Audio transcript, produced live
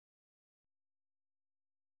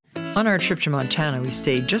On our trip to Montana, we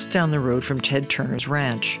stayed just down the road from Ted Turner's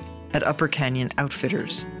ranch at Upper Canyon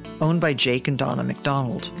Outfitters, owned by Jake and Donna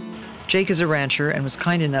McDonald. Jake is a rancher and was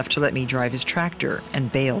kind enough to let me drive his tractor and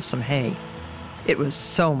bale some hay. It was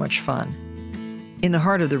so much fun. In the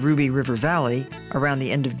heart of the Ruby River Valley, around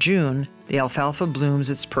the end of June, the alfalfa blooms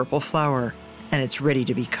its purple flower, and it's ready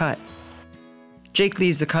to be cut. Jake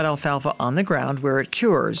leaves the cut alfalfa on the ground where it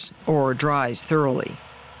cures or dries thoroughly.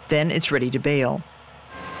 Then it's ready to bale.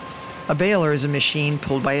 A baler is a machine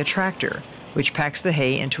pulled by a tractor, which packs the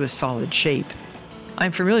hay into a solid shape.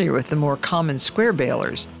 I'm familiar with the more common square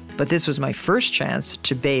balers, but this was my first chance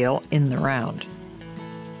to bale in the round.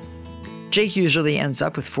 Jake usually ends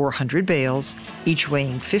up with 400 bales, each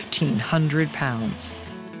weighing 1,500 pounds.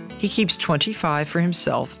 He keeps 25 for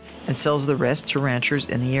himself and sells the rest to ranchers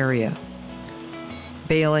in the area.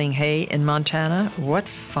 Baling hay in Montana? What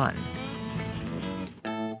fun!